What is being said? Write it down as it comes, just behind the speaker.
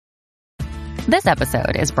This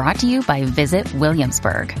episode is brought to you by Visit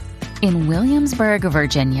Williamsburg. In Williamsburg,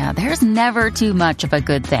 Virginia, there's never too much of a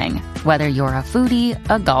good thing. Whether you're a foodie,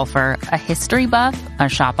 a golfer, a history buff, a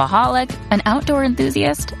shopaholic, an outdoor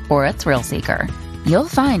enthusiast, or a thrill seeker, you'll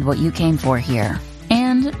find what you came for here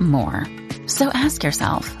and more. So ask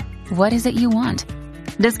yourself, what is it you want?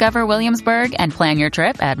 Discover Williamsburg and plan your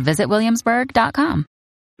trip at visitwilliamsburg.com.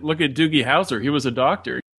 Look at Doogie Howser. He was a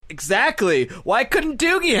doctor. Exactly. Why couldn't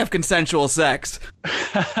Doogie have consensual sex?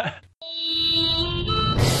 Welcome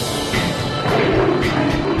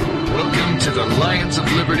to the Lions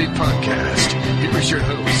of Liberty podcast. Here is your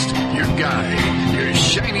host, your guide, your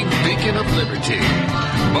shining beacon of liberty,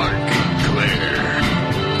 Mark Claire.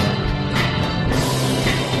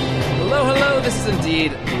 Hello. This is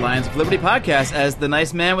indeed the Lions of Liberty podcast. As the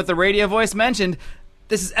nice man with the radio voice mentioned,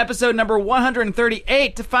 this is episode number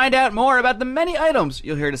 138. To find out more about the many items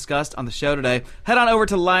you'll hear discussed on the show today, head on over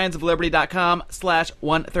to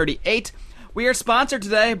lionsofliberty.com/138. We are sponsored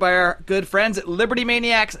today by our good friends at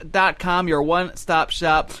LibertyManiacs.com, your one-stop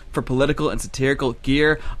shop for political and satirical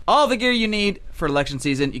gear. All the gear you need for election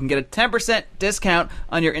season. You can get a 10% discount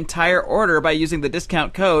on your entire order by using the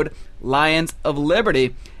discount code Lions of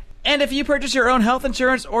Liberty. And if you purchase your own health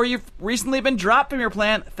insurance or you've recently been dropped from your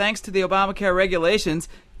plan thanks to the Obamacare regulations,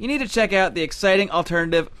 you need to check out the exciting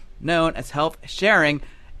alternative known as health sharing.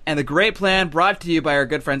 And the great plan brought to you by our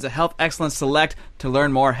good friends at Health Excellence Select. To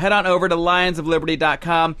learn more, head on over to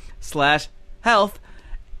lionsofliberty.com/health.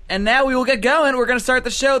 And now we will get going. We're going to start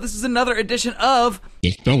the show. This is another edition of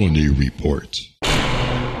The Felony Report.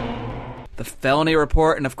 The Felony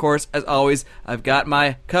Report. And of course, as always, I've got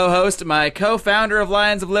my co-host, my co-founder of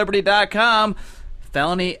lionsofliberty.com,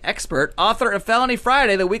 felony expert, author of Felony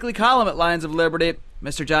Friday, the weekly column at Lions of Liberty,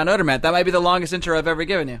 Mr. John Odermatt. That might be the longest intro I've ever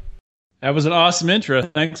given you. That was an awesome intro.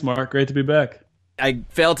 Thanks, Mark. Great to be back. I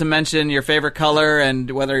failed to mention your favorite color and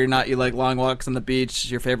whether or not you like long walks on the beach,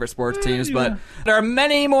 your favorite sports teams, but there are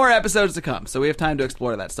many more episodes to come, so we have time to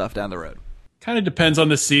explore that stuff down the road. Kind of depends on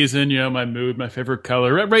the season, my mood, my favorite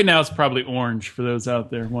color. Right now, it's probably orange for those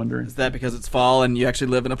out there wondering. Is that because it's fall and you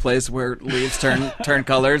actually live in a place where leaves turn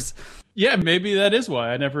colors? Yeah, maybe that is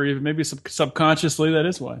why. Maybe subconsciously that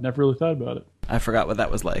is why. I never really thought about it. I forgot what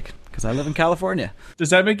that was like because I live in California.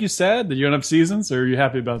 Does that make you sad that you don't have seasons, or are you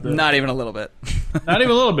happy about that? Not even a little bit. Not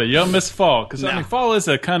even a little bit. You don't miss fall because No. fall is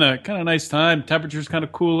a kind of nice time. Temperature's kind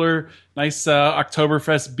of cooler. Nice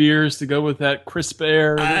Oktoberfest beers to go with that crisp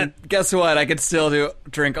air. Guess what? I could still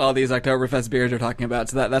drink all these Oktoberfest beers you're talking about,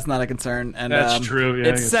 so that's not a concern. And that's true. Yeah,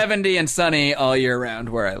 it's 70 and sunny all year round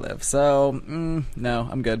where I live, so no,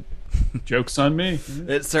 I'm good. Joke's on me.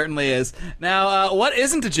 It certainly is. Now, what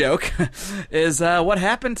isn't a joke is what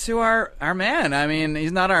happened to our man. I mean,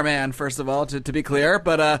 he's not our man, first of all, to be clear,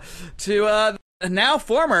 but to now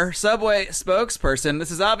former Subway spokesperson.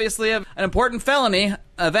 This is obviously an important felony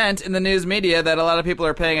event in the news media that a lot of people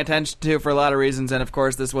are paying attention to for a lot of reasons, and of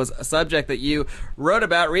course this was a subject that you wrote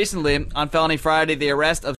about recently on Felony Friday, the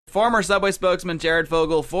arrest of former Subway spokesman Jared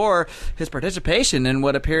Fogle for his participation in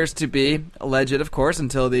what appears to be alleged, of course,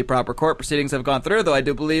 until the proper court proceedings have gone through, though I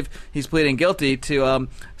do believe he's pleading guilty to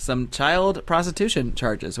some child prostitution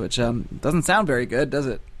charges, which doesn't sound very good, does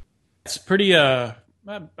it? It's pretty I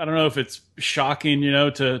don't know if it's shocking,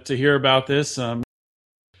 to hear about this. The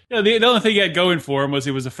only thing he had going for him was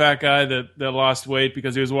he was a fat guy that lost weight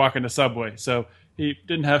because he was walking the subway. So he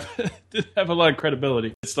didn't have a lot of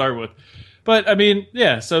credibility to start with. But I mean,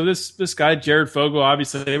 yeah. So this guy Jared Fogle,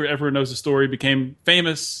 obviously everyone knows the story, became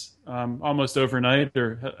famous almost overnight,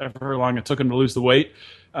 or however long it took him to lose the weight.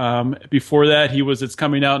 Before that, it's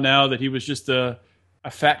coming out now that he was just a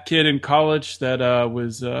fat kid in college that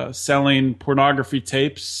was selling pornography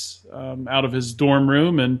tapes out of his dorm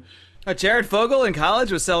room. And Jared Fogle in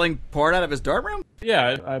college was selling porn out of his dorm room?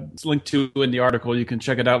 Yeah, it's linked to in the article. You can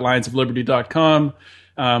check it out, lionsofliberty.com.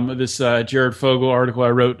 This Jared Fogle article I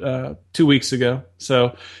wrote 2 weeks ago. So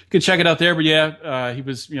you can check it out there. But yeah, he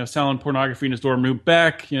was selling pornography in his dorm room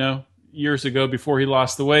back years ago before he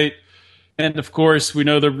lost the weight. And of course, we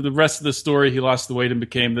know the rest of the story. He lost the weight and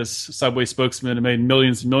became this Subway spokesman and made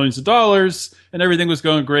millions and millions of dollars. And everything was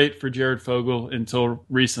going great for Jared Fogle until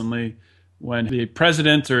recently, when the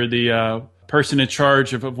president or the person in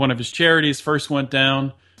charge of one of his charities first went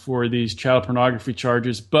down for these child pornography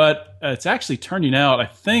charges. But it's actually turning out, I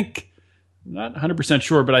think, I'm not 100%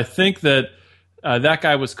 sure, but I think that that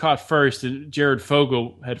guy was caught first, and Jared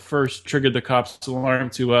Fogle had first triggered the cops' alarm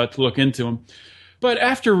to look into him. But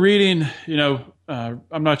after reading,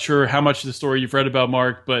 I'm not sure how much of the story you've read about,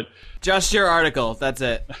 Mark, but just your article. That's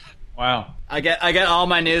it. Wow. I get all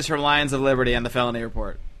my news from Lions of Liberty and the Felony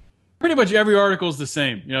Report. Pretty much every article is the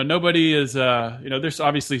same. Nobody is, there's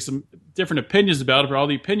obviously some different opinions about it, but all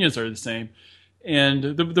the opinions are the same.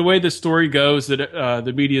 And the way the story goes that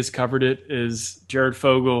the media's covered it is Jared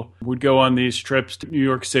Fogle would go on these trips to New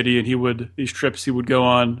York City, and he would go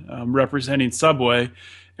on representing Subway.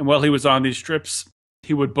 And while he was on these trips,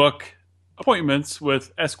 he would book appointments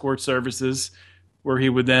with escort services where he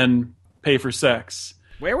would then pay for sex.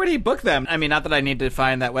 Where would he book them? I mean, not that I need to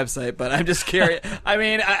find that website, but I'm just curious. I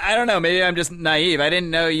mean, I don't know. Maybe I'm just naive. I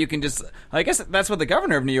didn't know you can just... I guess that's what the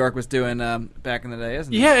governor of New York was doing back in the day,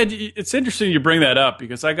 isn't it? Yeah, it's interesting you bring that up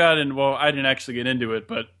because I didn't actually get into it,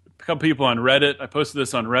 but a couple people on Reddit, I posted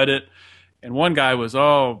this on Reddit, and one guy was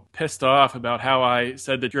all pissed off about how I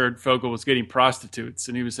said that Jared Fogle was getting prostitutes.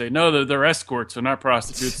 And he would say, no, they're escorts. They're not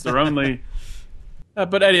prostitutes. They're only...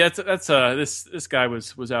 But Eddie, this guy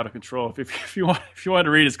was out of control. If you want to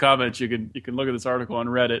read his comments, you can look at this article on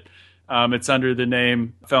Reddit. It's under the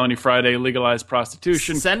name Felony Friday Legalized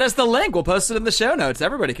Prostitution. Send us the link. We'll post it in the show notes.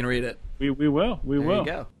 Everybody can read it. We will. We will.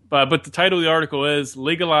 There you go. But the title of the article is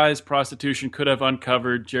Legalized Prostitution Could Have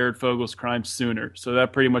Uncovered Jared Fogle's Crime Sooner. So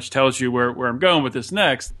that pretty much tells you where I'm going with this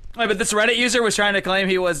next. Wait, but this Reddit user was trying to claim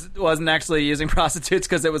he wasn't actually using prostitutes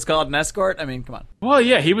because it was called an escort? I mean, come on. Well,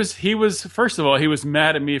 yeah, he was first of all, he was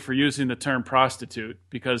mad at me for using the term prostitute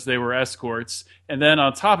because they were escorts. And then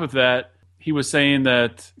on top of that, he was saying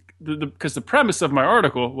that because the premise of my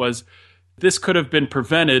article was this could have been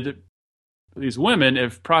prevented, these women,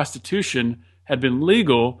 if prostitution had been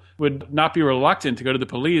legal, would not be reluctant to go to the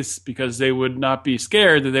police because they would not be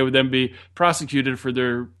scared that they would then be prosecuted for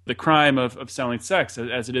the crime of selling sex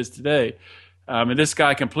as it is today. And this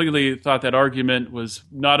guy completely thought that argument was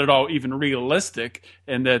not at all even realistic,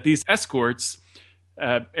 and that these escorts,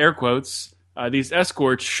 air quotes, these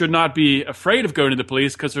escorts should not be afraid of going to the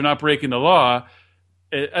police because they're not breaking the law.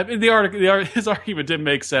 His argument didn't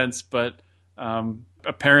make sense, but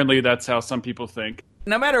apparently that's how some people think.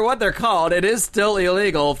 No matter what they're called, it is still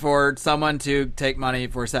illegal for someone to take money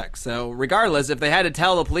for sex. So regardless, if they had to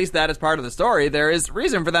tell the police that as part of the story, there is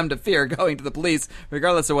reason for them to fear going to the police,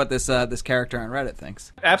 regardless of what this character on Reddit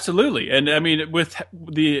thinks. Absolutely. And I mean, with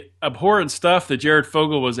the abhorrent stuff that Jared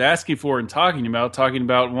Fogle was asking for and talking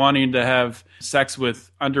about wanting to have sex with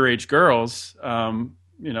underage girls,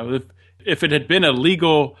 if it had been a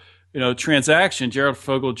legal, transaction, Jared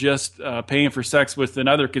Fogle just paying for sex with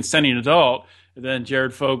another consenting adult, and then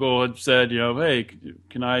Jared Fogle had said, hey,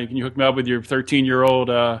 can you hook me up with your 13-year-old,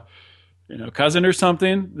 cousin or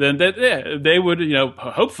something? Then they would,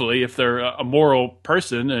 hopefully, if they're a moral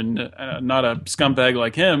person and not a scumbag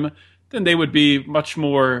like him, then they would be much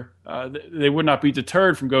more. They would not be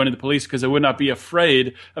deterred from going to the police because they would not be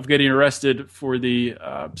afraid of getting arrested for the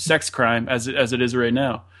sex crime as it is right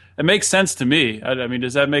now. It makes sense to me. I mean,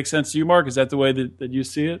 does that make sense to you, Mark? Is that the way that you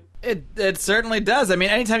see it? It certainly does. I mean,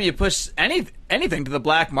 anytime you push anything to the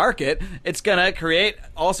black market, it's going to create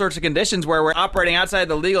all sorts of conditions where we're operating outside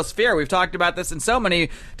the legal sphere. We've talked about this in so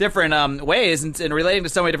many different ways and relating to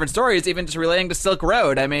so many different stories, even just relating to Silk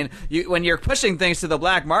Road. I mean, when you're pushing things to the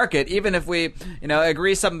black market, even if we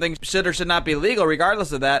agree something should or should not be legal,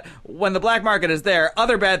 regardless of that, when the black market is there,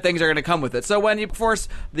 other bad things are going to come with it. So when you force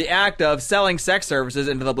the act of selling sex services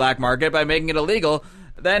into the black market by making it illegal,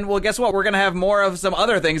 then, well, guess what? We're going to have more of some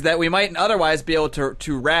other things that we might otherwise be able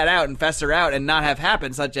to rat out and fester out and not have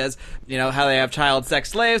happen, such as, how they have child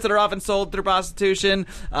sex slaves that are often sold through prostitution,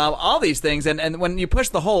 all these things. And when you push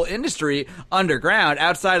the whole industry underground,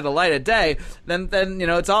 outside of the light of day, then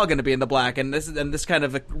it's all going to be in the black. And this kind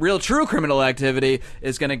of a real true criminal activity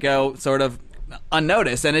is going to go sort of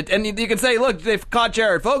unnoticed. And you can say, look, they've caught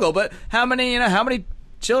Jared Fogle, but how many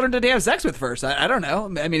children did he have sex with first? I don't know.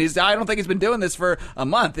 I mean, I don't think he's been doing this for a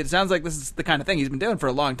month. It sounds like this is the kind of thing he's been doing for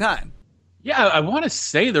a long time. Yeah, I want to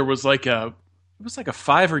say there was like a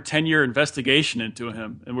 5 or 10 year investigation into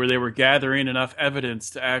him, and where they were gathering enough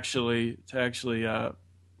evidence to actually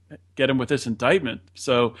get him with this indictment.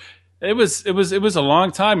 So it was a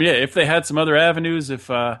long time. Yeah, if they had some other avenues,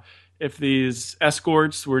 if these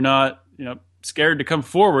escorts were not scared to come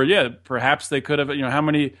forward, yeah, perhaps they could have.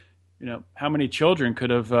 How many children could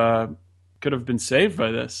have been saved by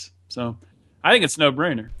this? So I think it's no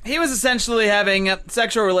brainer. He was essentially having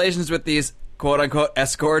sexual relations with these quote-unquote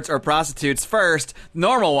escorts or prostitutes first,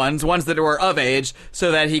 normal ones that were of age,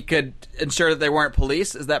 so that he could ensure that they weren't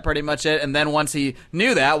police. Is that pretty much it? And then once he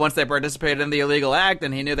knew that, once they participated in the illegal act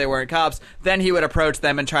and he knew they weren't cops, then he would approach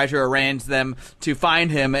them and try to arrange them to find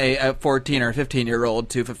him a 14 or 15-year-old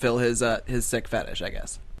to fulfill his sick fetish, I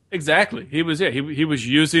guess. Exactly. He was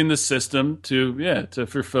using the system to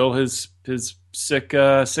fulfill his sick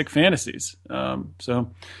fantasies.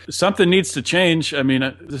 So something needs to change. I mean,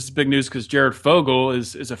 this is big news because Jared Fogle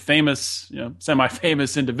is a famous,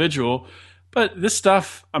 semi-famous individual. But this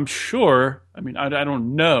stuff, I'm sure, I mean, I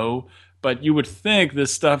don't know, but you would think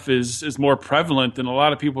this stuff is more prevalent than a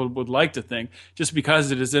lot of people would like to think, just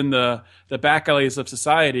because it is in the back alleys of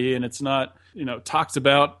society and it's not, talked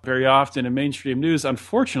about very often in mainstream news.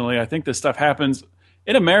 Unfortunately, I think this stuff happens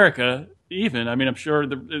in America even. I mean, I'm sure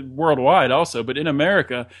worldwide also, but in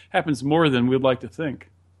America happens more than we'd like to think.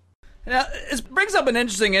 Now, this brings up an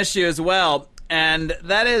interesting issue as well. And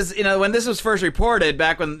that is, when this was first reported,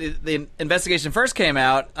 back when the investigation first came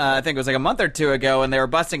out, I think it was like a month or two ago, and they were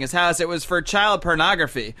busting his house, it was for child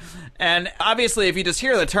pornography. And obviously, if you just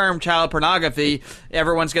hear the term child pornography,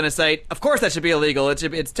 everyone's going to say, of course that should be illegal.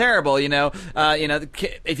 It's terrible,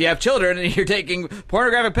 if you have children and you're taking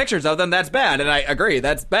pornographic pictures of them, that's bad. And I agree,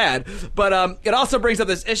 that's bad. But it also brings up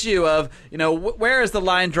this issue of, where is the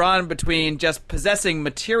line drawn between just possessing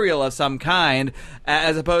material of some kind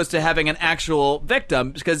as opposed to having an actual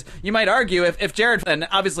victim? Because you might argue if Jared, and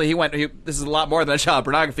obviously this is a lot more than a child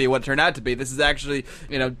pornography, what it turned out to be. This is actually,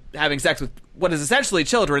 having sex with what is essentially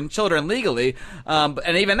children legally.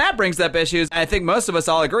 And even that brings up issues. I think most of us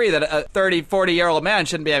all agree that a 30, 40-year-old man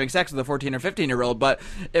shouldn't be having sex with a 14 or 15-year-old. But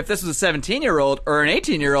if this was a 17-year-old or an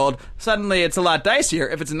 18-year-old, suddenly it's a lot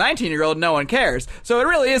dicier. If it's a 19-year-old, no one cares. So it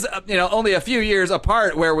really is, only a few years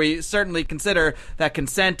apart where we certainly consider that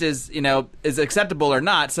consent is acceptable or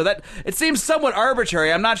not. So that it seems somewhat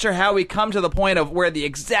arbitrary. I'm not sure how we come to the point of where the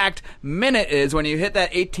exact minute is when you hit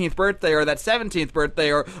that 18th birthday or that 17th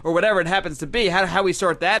birthday or whatever it happens to be, how we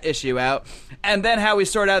sort that issue out, and then how we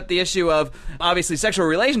sort out the issue of, obviously, sexual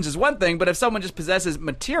relations is one thing, but if someone just possesses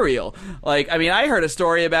material, I heard a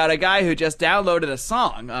story about a guy who just downloaded a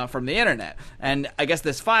song from the internet, and I guess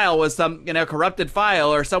this file was some, corrupted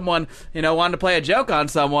file, or someone, wanted to play a joke on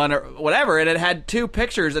someone, or whatever, and it had 2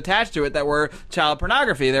 pictures attached to it that were child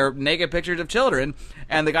pornography. They're naked pictures of children,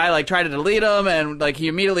 and the guy, tried to delete them, and, he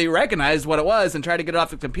immediately recognized what it was and tried to get it off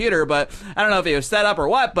the computer, but I don't know if he was set up or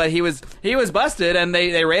what, but he was busted, and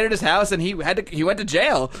they raided his house, and he went to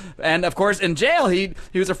jail. And of course, in jail, he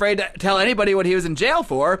was afraid to tell anybody what he was in jail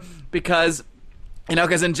for, because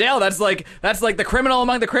because in jail, that's like the criminal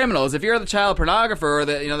among the criminals. If you're the child pornographer or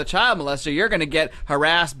the child molester, you're going to get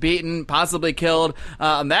harassed, beaten, possibly killed,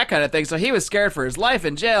 that kind of thing. So he was scared for his life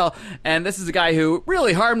in jail. And this is a guy who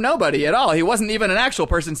really harmed nobody at all. He wasn't even an actual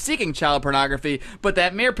person seeking child pornography, but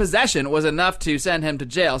that mere possession was enough to send him to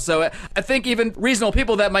jail. So I think even reasonable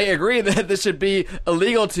people that might agree that this should be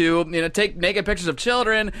illegal to take naked pictures of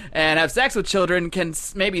children and have sex with children can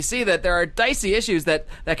maybe see that there are dicey issues that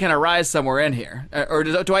can arise somewhere in here. Or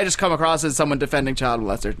do I just come across as someone defending child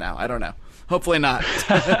molesters now? I don't know. Hopefully not.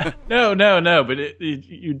 No. But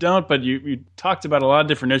you don't. But you talked about a lot of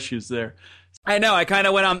different issues there. I know. I kind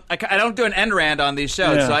of went on. I don't do an end rant on these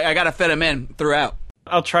shows, so I got to fit them in throughout.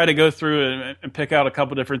 I'll try to go through and pick out a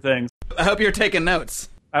couple different things. I hope you're taking notes.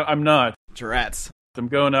 I'm not. Rats. I'm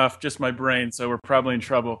going off just my brain, so we're probably in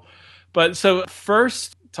trouble. But so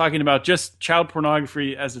first, talking about just child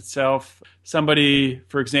pornography as itself. Somebody,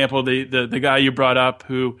 for example, the guy you brought up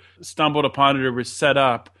who stumbled upon it or was set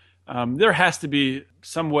up, there has to be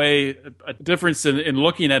some way, a difference in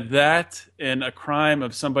looking at that and a crime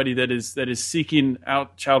of somebody that is seeking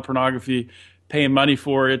out child pornography, paying money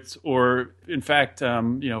for it, or in fact,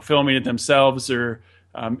 filming it themselves or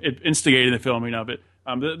instigating the filming of it.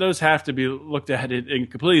 Those have to be looked at in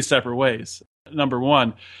completely separate ways, number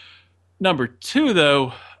one. Number two,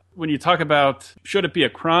 though, when you talk about should it be a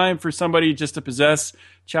crime for somebody just to possess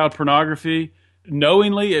child pornography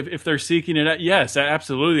knowingly if they're seeking it out? Yes,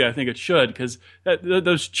 absolutely. I think it should, because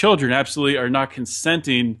those children absolutely are not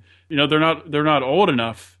consenting. They're not old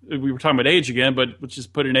enough. We were talking about age again, but let's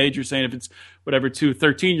just put an age. You're saying if it's whatever 2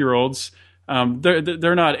 13-year-olds,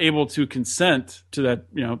 they're not able to consent to that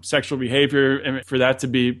sexual behavior and for that to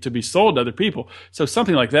be sold to other people. So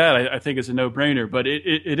something like that I think is a no-brainer. But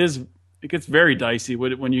it gets very dicey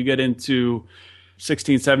when you get into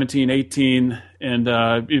 16, 17, 18, and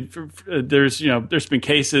there's been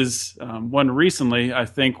cases, one recently, I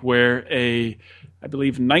think, where I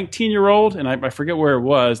believe 19-year-old, and I forget where it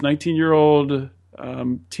was, 19-year-old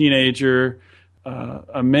teenager,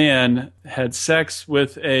 a man had sex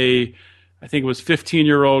with I think it was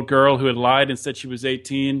 15-year-old girl who had lied and said she was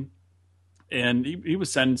 18, and he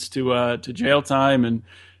was sentenced to jail time, and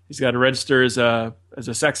he's got to register as a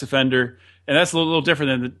sex offender, and that's a little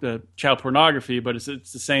different than the child pornography, but it's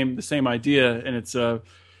the same idea, and it's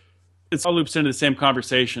all loops into the same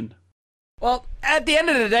conversation. Well, at the end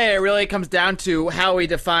of the day, it really comes down to how we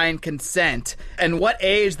define consent and what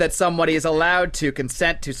age that somebody is allowed to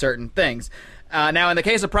consent to certain things. Now, in the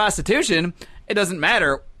case of prostitution, it doesn't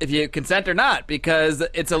matter if you consent or not because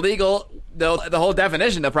it's illegal. The whole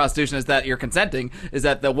definition of prostitution is that you're consenting, is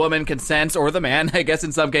that the woman consents, or the man, I guess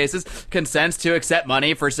in some cases, consents to accept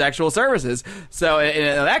money for sexual services. So in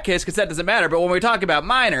that case, consent doesn't matter. But when we talk about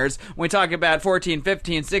minors, when we talk about 14,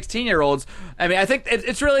 15, 16-year-olds, I mean, I think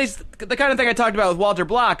it's really the kind of thing I talked about with Walter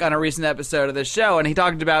Block on a recent episode of this show, and he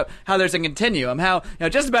talked about how there's a continuum, how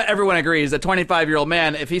just about everyone agrees that 25-year-old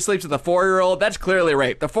man, if he sleeps with a 4-year-old, that's clearly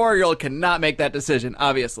rape. The 4-year-old cannot make that decision,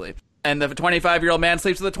 obviously. And if a 25-year-old man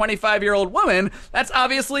sleeps with a 25-year-old woman, that's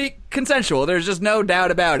obviously consensual. There's just no doubt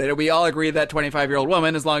about it. We all agree that 25-year-old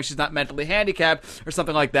woman, as long as she's not mentally handicapped or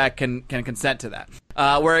something like that, can consent to that.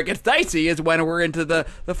 Where it gets dicey is when we're into the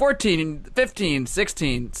 14, 15,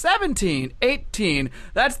 16, 17, 18.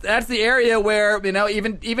 That's the area where,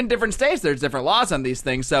 even different states, there's different laws on these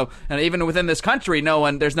things. So, and even within this country,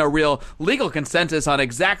 there's no real legal consensus on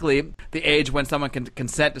exactly the age when someone can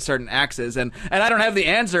consent to certain acts. And I don't have the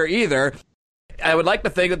answer either. I would like to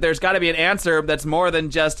think that there's got to be an answer that's more than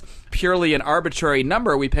just purely an arbitrary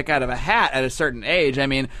number we pick out of a hat at a certain age. I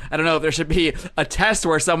mean, I don't know if there should be a test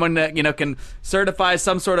where someone, can certify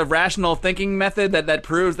some sort of rational thinking method that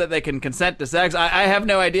proves that they can consent to sex. I have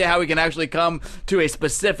no idea how we can actually come to a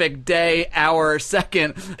specific day, hour,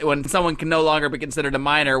 second when someone can no longer be considered a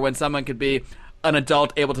minor, when someone could be an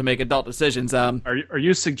adult able to make adult decisions. Are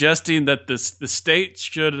you suggesting that the state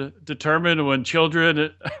should determine when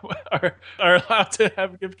children are allowed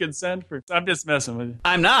to give consent for? I'm just messing with you.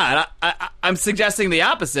 I'm not. I'm suggesting the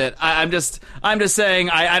opposite. I'm just saying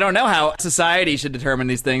I don't know how society should determine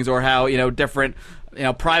these things, or how different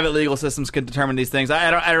private legal systems could determine these things. I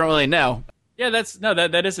don't really know. Yeah,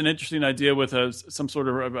 that is an interesting idea with some sort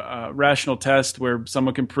of rational test where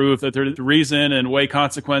someone can prove that there's reason and weigh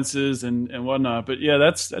consequences and whatnot. But yeah,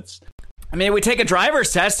 that's. I mean, we take a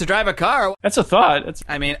driver's test to drive a car. That's a thought.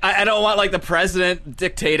 I mean, I don't want the president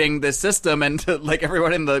dictating the system and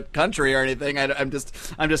everyone in the country or anything. I'm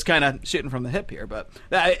just kind of shooting from the hip here. But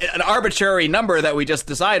an arbitrary number that we just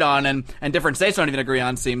decide on and different states don't even agree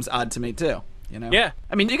on seems odd to me too. Yeah.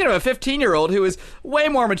 I mean, you can have a 15-year-old who is way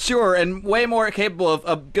more mature and way more capable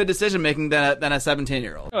of good decision-making than a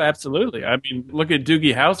 17-year-old. Oh, absolutely. I mean, look at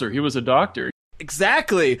Doogie Howser. He was a doctor.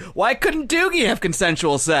 Exactly. Why couldn't Doogie have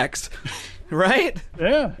consensual sex? Right?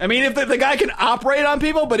 Yeah. I mean, if the guy can operate on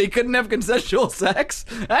people, but he couldn't have consensual sex,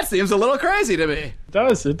 that seems a little crazy to me.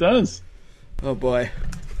 It does. Oh, boy.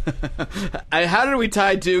 How did we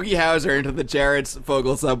tie Doogie Howser into the Jared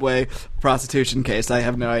Fogle subway prostitution case? I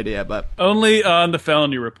have no idea, but only on the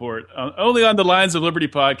Felony Report, only on the Lions of Liberty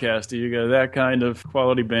podcast do you get that kind of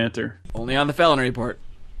quality banter. Only on the Felony Report.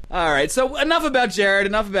 All right, so enough about Jared,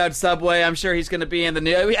 enough about Subway. I'm sure he's going to be in the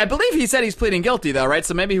news. I believe he said he's pleading guilty, though, right?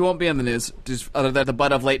 So maybe he won't be in the news, just other than the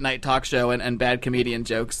butt of late night talk show and bad comedian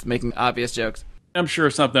jokes, making obvious jokes. I'm sure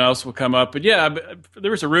something else will come up, but yeah,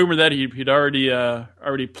 there was a rumor that he'd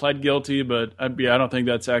already pled guilty, but I don't think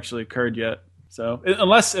that's actually occurred yet. So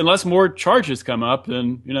unless more charges come up,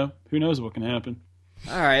 then who knows what can happen.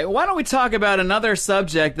 All right, why don't we talk about another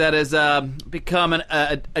subject that has become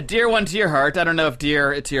a dear one to your heart. I don't know if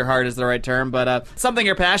dear to your heart is the right term, but something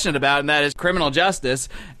you're passionate about, and that is criminal justice,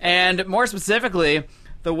 and more specifically,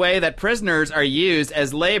 the way that prisoners are used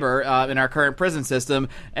as labor in our current prison system.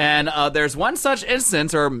 And there's one such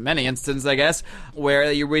instance, or many instances, I guess,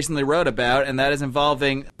 where you recently wrote about, and that is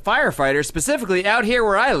involving firefighters, specifically out here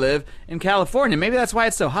where I live in California. Maybe that's why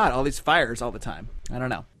it's so hot, all these fires all the time. I don't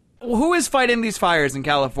know. Who is fighting these fires in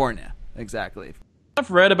California, exactly?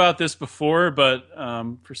 I've read about this before, but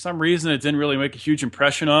for some reason it didn't really make a huge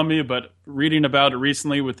impression on me. But reading about it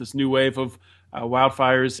recently with this new wave of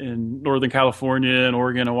wildfires in Northern California and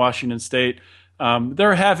Oregon and Washington State,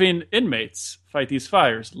 they're having inmates fight these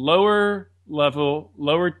fires. Lower level,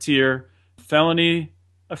 lower tier felony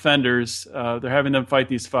offenders, they're having them fight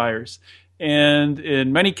these fires. And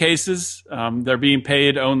in many cases, they're being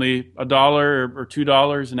paid only $1 or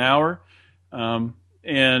 $2 an hour.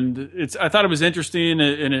 And I thought it was interesting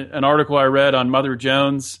in an article I read on Mother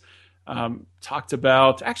Jones, talked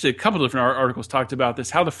about, actually a couple of different articles talked about this,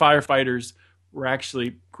 how the firefighters were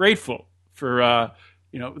actually grateful for,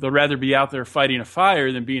 they'd rather be out there fighting a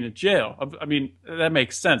fire than being in jail. I mean, that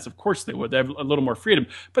makes sense. Of course they would. They have a little more freedom.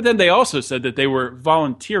 But then they also said that they were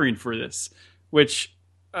volunteering for this, which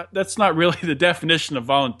that's not really the definition of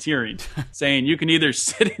volunteering. Saying you can either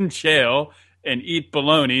sit in jail and eat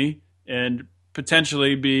bologna and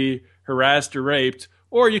potentially be harassed or raped,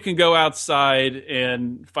 or you can go outside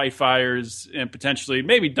and fight fires and potentially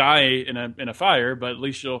maybe die in a fire, but at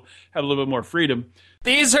least you'll have a little bit more freedom.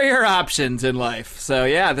 These are your options in life. So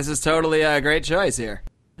yeah, this is totally a great choice here.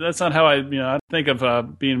 That's not how I think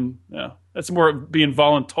of being. That's more being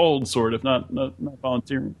voluntold, sort of, not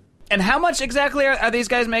volunteering. And how much exactly are these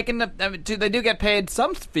guys making? They do get paid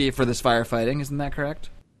some fee for this firefighting, isn't that correct?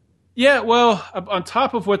 Yeah, well, on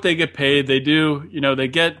top of what they get paid, they do. They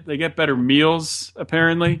get better meals.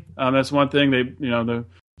 Apparently, that's one thing.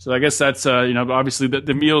 So I guess that's obviously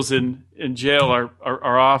the meals in jail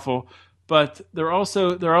are awful, but they're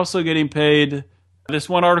also getting paid. This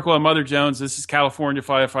one article on Mother Jones. This is California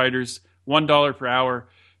firefighters, $1 per hour.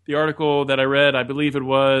 The article that I read, I believe it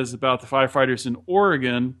was about the firefighters in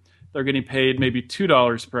Oregon. They're getting paid maybe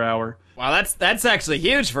 $2 per hour. Wow, that's actually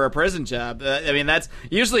huge for a prison job. I mean, that's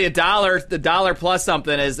usually $1. The dollar plus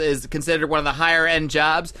something is considered one of the higher end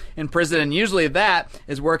jobs in prison, and usually that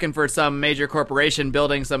is working for some major corporation,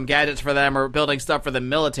 building some gadgets for them or building stuff for the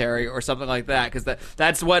military or something like that. Because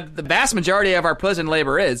that's what the vast majority of our prison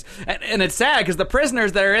labor is, and it's sad because the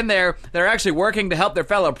prisoners that are in there, they're actually working to help their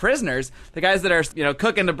fellow prisoners. The guys that are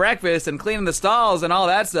cooking the breakfast and cleaning the stalls and all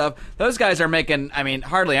that stuff, those guys are making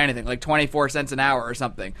hardly anything, like 24 cents an hour or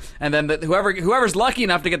something, and then whoever's lucky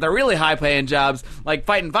enough to get the really high-paying jobs, like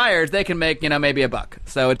fighting fires, they can make, maybe $1.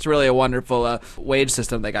 So it's really a wonderful wage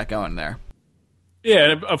system they got going there.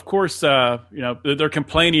 Yeah, and of course, they're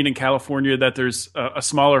complaining in California that there's a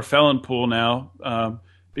smaller felon pool now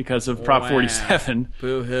because of Prop 47.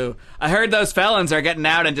 Boo-hoo. I heard those felons are getting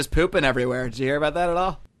out and just pooping everywhere. Did you hear about that at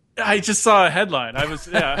all? I just saw a headline. I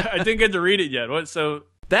didn't get to read it yet.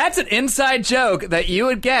 That's an inside joke that you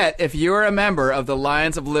would get if you were a member of the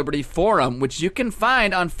Lions of Liberty Forum, which you can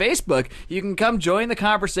find on Facebook. You can come join the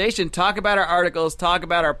conversation, talk about our articles, talk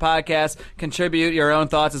about our podcast, contribute your own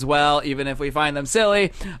thoughts as well, even if we find them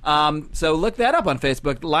silly. So look that up on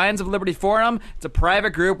Facebook, Lions of Liberty Forum. It's a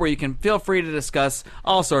private group where you can feel free to discuss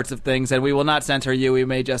all sorts of things, and we will not censor you. We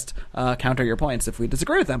may just counter your points if we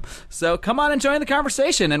disagree with them. So come on and join the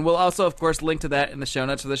conversation, and we'll also, of course, link to that in the show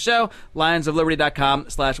notes for the show,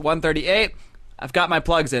 lionsofliberty.com/138. I've got my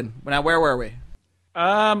plugs in. Now, where were we?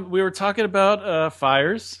 We were talking about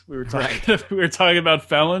fires. We were talking about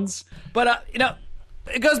felons. But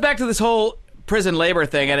it goes back to this whole prison labor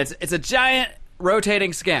thing, and it's a giant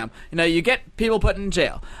rotating scam. You get people put in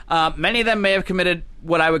jail. Many of them may have committed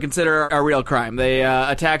what I would consider a real crime. They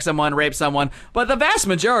attack someone, rape someone. But the vast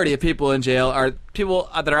majority of people in jail are people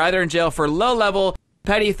that are either in jail for low-level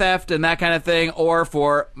petty theft and that kind of thing, or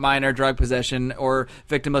for minor drug possession or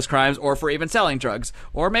victimless crimes, or for even selling drugs,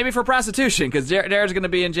 or maybe for prostitution, because Jared's going to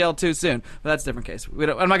be in jail too soon. But that's a different case.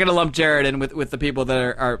 I'm not going to lump Jared in with the people that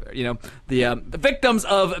are the victims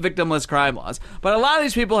of victimless crime laws. But a lot of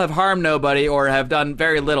these people have harmed nobody or have done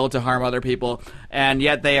very little to harm other people, and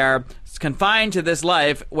yet they are confined to this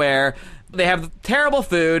life where they have terrible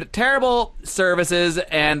food, terrible services,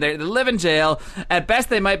 and they live in jail. At best,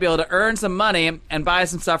 they might be able to earn some money and buy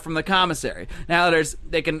some stuff from the commissary. Now,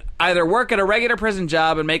 they can either work at a regular prison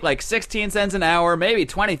job and make like 16 cents an hour, maybe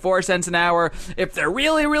 24 cents an hour. If they're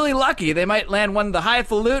really, really lucky, they might land one of the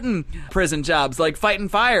highfalutin prison jobs, like fighting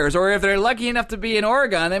fires. Or if they're lucky enough to be in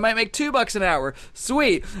Oregon, they might make $2 an hour.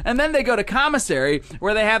 Sweet. And then they go to commissary,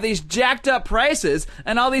 where they have these jacked up prices,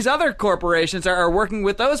 and all these other corporations are working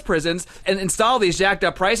with those prisons and install these jacked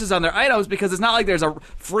up prices on their items, because it's not like there's a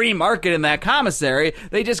free market in that commissary.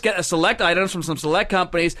 They just get select items from some select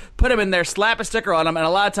companies, put them in there, slap a sticker on them, and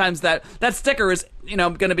a lot of times that sticker is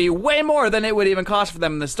going to be way more than it would even cost for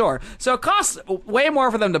them in the store. So it costs way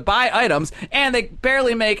more for them to buy items, and they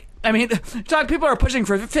barely make. People are pushing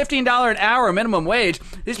for $15 an hour minimum wage.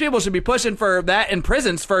 These people should be pushing for that in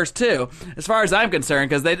prisons first, too, as far as I'm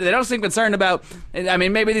concerned, because they don't seem concerned about.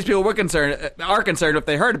 Maybe these people are concerned if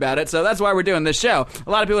they heard about it. So that's why we're doing this show.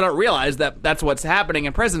 A lot of people don't realize that that's what's happening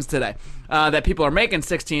in prisons today. That people are making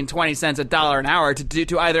 16, 20 cents, $1 an hour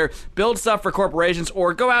to either build stuff for corporations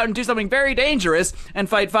or go out and do something very dangerous and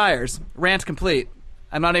fight fires. Rant complete.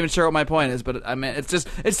 I'm not even sure what my point is, but it's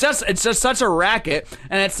just such a racket,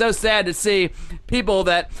 and it's so sad to see people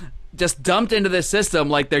that just dumped into this system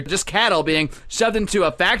like they're just cattle being shoved into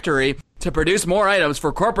a factory to produce more items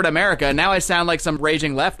for corporate America. And now I sound like some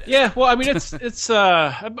raging leftist. Yeah, well, it's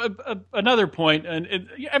another point, and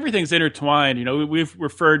everything's intertwined. We've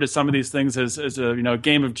referred to some of these things as a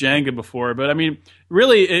game of Jenga before, but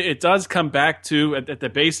really, it does come back to at the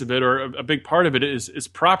base of it, or a big part of it is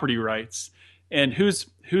property rights. And who's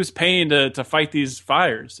paying to fight these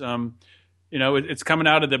fires? it's coming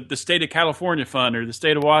out of the state of California fund or the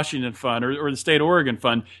state of Washington fund or the state of Oregon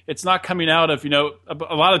fund. It's not coming out of,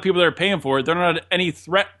 a lot of the people that are paying for it. They're not any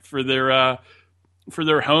threat for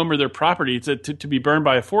their home or their property to be burned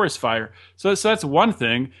by a forest fire. So that's one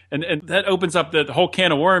thing. And that opens up the whole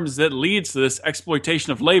can of worms that leads to this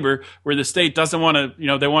exploitation of labor where the state doesn't want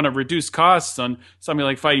to, they want to reduce costs on something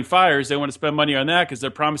like fighting fires. They want to spend money on that because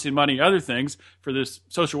they're promising money on other things for this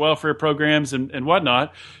social welfare programs and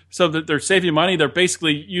whatnot. So that they're saving money. They're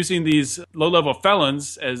basically using these low-level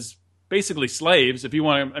felons as basically slaves. If you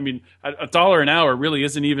want to, $1 an hour really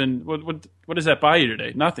isn't even, what does that buy you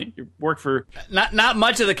today? Nothing. You work for not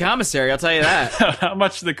much of the commissary, I'll tell you that. Not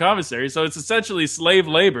much of the commissary. So it's essentially slave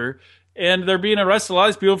labor, and they're being arrested. A lot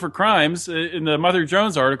of these people for crimes. In the Mother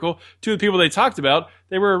Jones article, two of the people they talked about,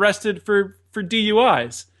 they were arrested for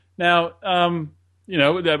DUIs. Now, they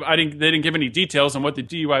didn't give any details on what the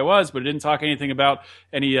DUI was, but it didn't talk anything about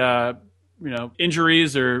any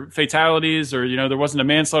injuries or fatalities, or, there wasn't a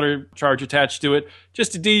manslaughter charge attached to it,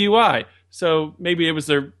 just a DUI. So maybe it was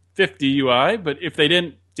their fifth DUI, but if they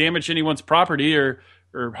didn't damage anyone's property or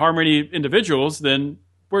harm any individuals, then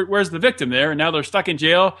where's the victim there? And now they're stuck in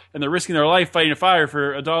jail and they're risking their life fighting a fire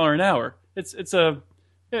for $1 an hour. It's a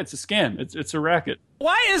scam. It's a racket.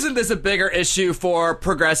 Why isn't this a bigger issue for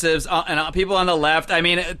progressives and people on the left? I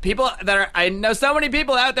mean, I know so many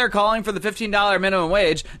people out there calling for the $15 minimum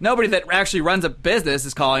wage. Nobody that actually runs a business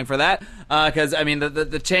is calling for that, because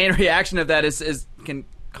the chain reaction of that can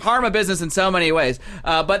harm a business in so many ways.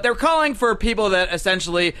 But they're calling for people that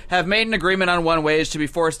essentially have made an agreement on one wage to be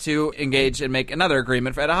forced to engage and make another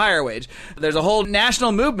agreement at a higher wage. There's a whole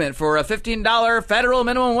national movement for a $15 federal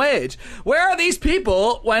minimum wage. Where are these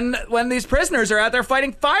people when these prisoners are out there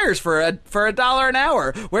fighting fires for $1 an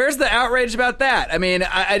hour? Where's the outrage about that?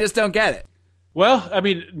 I just don't get it. Well,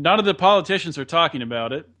 none of the politicians are talking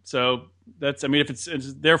about it. So that's, if it's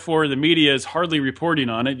therefore the media is hardly reporting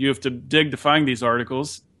on it. You have to dig to find these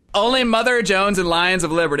articles. Only Mother Jones and Lions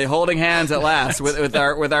of Liberty holding hands at last with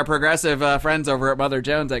our progressive friends over at Mother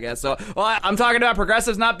Jones, I guess. So, I'm talking about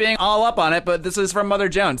progressives not being all up on it, but this is from Mother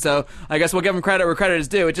Jones, so I guess we'll give them credit where credit is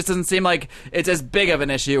due. It just doesn't seem like it's as big of an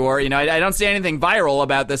issue, or, I don't see anything viral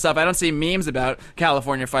about this stuff. I don't see memes about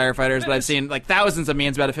California firefighters, but I've seen thousands of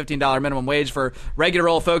memes about a $15 minimum wage for regular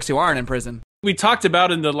old folks who aren't in prison. We talked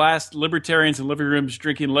about in the last Libertarians in Living Rooms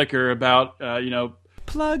Drinking Liquor about,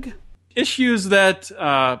 plug issues that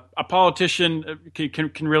a politician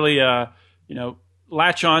can really,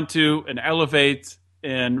 latch onto and elevate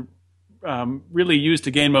and really use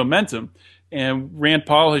to gain momentum. And Rand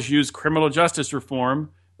Paul has used criminal justice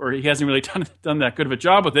reform, or he hasn't really done that good of a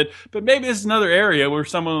job with it. But maybe this is another area where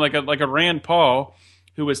someone like a Rand Paul,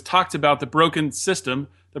 who has talked about the broken system,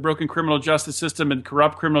 the broken criminal justice system and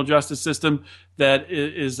corrupt criminal justice system that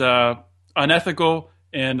is unethical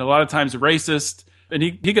and a lot of times racist. And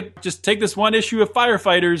he could just take this one issue of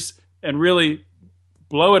firefighters and really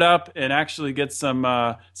blow it up and actually get some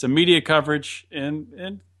media coverage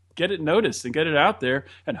and get it noticed and get it out there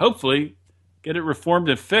and hopefully get it reformed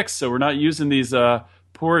and fixed, so we're not using these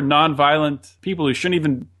poor nonviolent people who shouldn't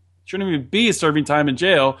even be serving time in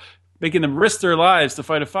jail, making them risk their lives to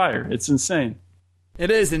fight a fire. It's insane. It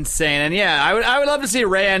is insane, and yeah, I would love to see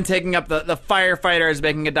Rand taking up the firefighters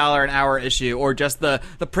making $1 an hour issue, or just the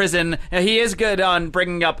prison. He is good on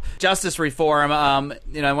bringing up justice reform,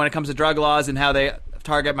 when it comes to drug laws and how they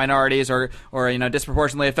target minorities or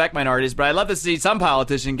disproportionately affect minorities. But I'd love to see some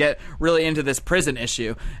politician get really into this prison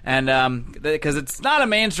issue, and because it's not a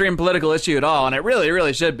mainstream political issue at all, and it really,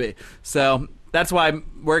 really should be. So that's why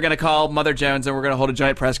we're going to call Mother Jones, and we're going to hold a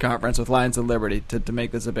joint press conference with Lions of Liberty to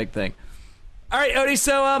make this a big thing. All right, Odie,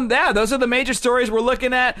 so those are the major stories we're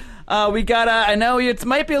looking at. We got, I know it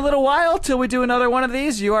might be a little while till we do another one of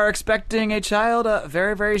these. You are expecting a child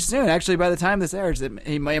very, very soon. Actually, by the time this airs,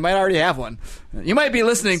 he might already have one. You might be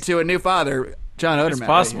listening to a new father, John Odermatt. It's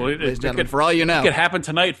possible. Right here, it could, for all you know. It could happen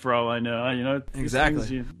tonight for all I know.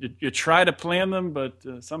 Exactly. You try to plan them, but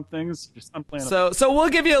some things just unplannable. So we'll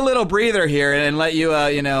give you a little breather here and let you,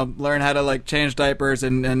 learn how to change diapers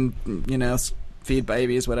and feed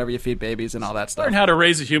babies, whatever you feed babies and all that stuff. Learn how to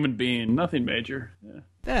raise a human being. Nothing major.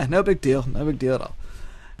 Yeah, no big deal. No big deal at all.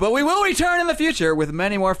 But we will return in the future with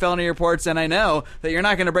many more felony reports, and I know that you're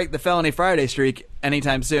not going to break the Felony Friday streak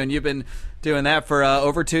anytime soon. You've been doing that for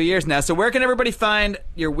over 2 years now. So where can everybody find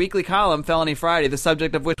your weekly column, Felony Friday, the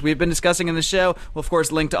subject of which we've been discussing in the show? We'll, of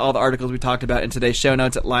course, link to all the articles we talked about in today's show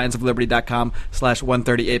notes at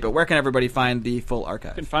lionsofliberty.com/138. But where can everybody find the full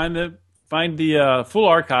archive? You can find the full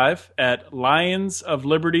archive at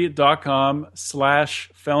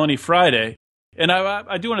lionsofliberty.com/Felony Friday. And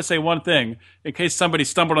I do want to say one thing in case somebody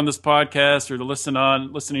stumbled on this podcast or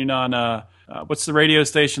listening on what's the radio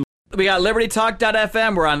station? We got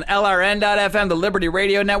LibertyTalk.fm. We're on LRN.fm, the Liberty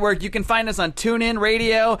Radio Network. You can find us on TuneIn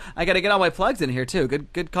Radio. I got to get all my plugs in here, too.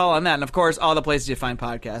 Good call on that. And, of course, all the places you find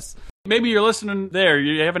podcasts. Maybe you're listening there.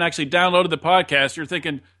 You haven't actually downloaded the podcast. You're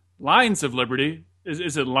thinking, Lions of Liberty?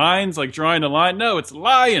 Is it lines, like drawing a line? No, it's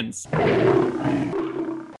lions.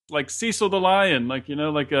 Like Cecil the Lion, like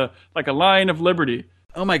a lion of liberty.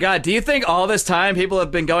 Oh my God, do you think all this time people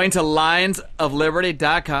have been going to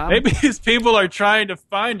lionsofliberty.com? Maybe these people are trying to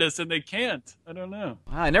find us and they can't. I don't know.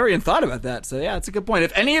 Wow, I never even thought about that. So yeah, it's a good point.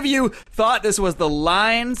 If any of you thought this was the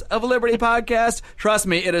Lions of Liberty podcast, trust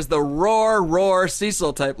me, it is the roar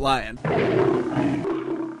Cecil type lion.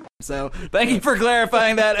 So thank you for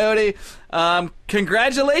clarifying that, Odie.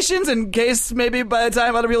 Congratulations, in case maybe by the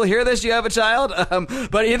time other people hear this, you have a child.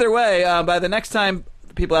 But either way, by the next time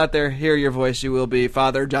people out there hear your voice, you will be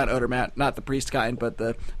Father John Odermatt, not the priest kind, but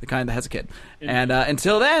the kind that has a kid. And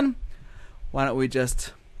until then, why don't we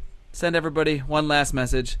just send everybody one last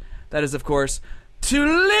message. That is, of course, to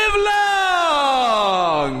live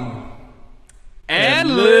long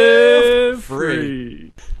and live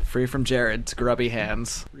free. Free from Jared's grubby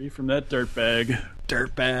hands. Free from that dirtbag.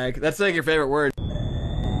 Dirtbag. That's like your favorite word.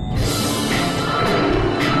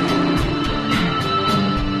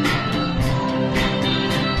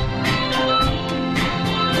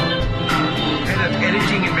 Head of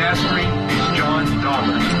editing and mastering is John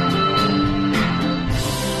Dauber.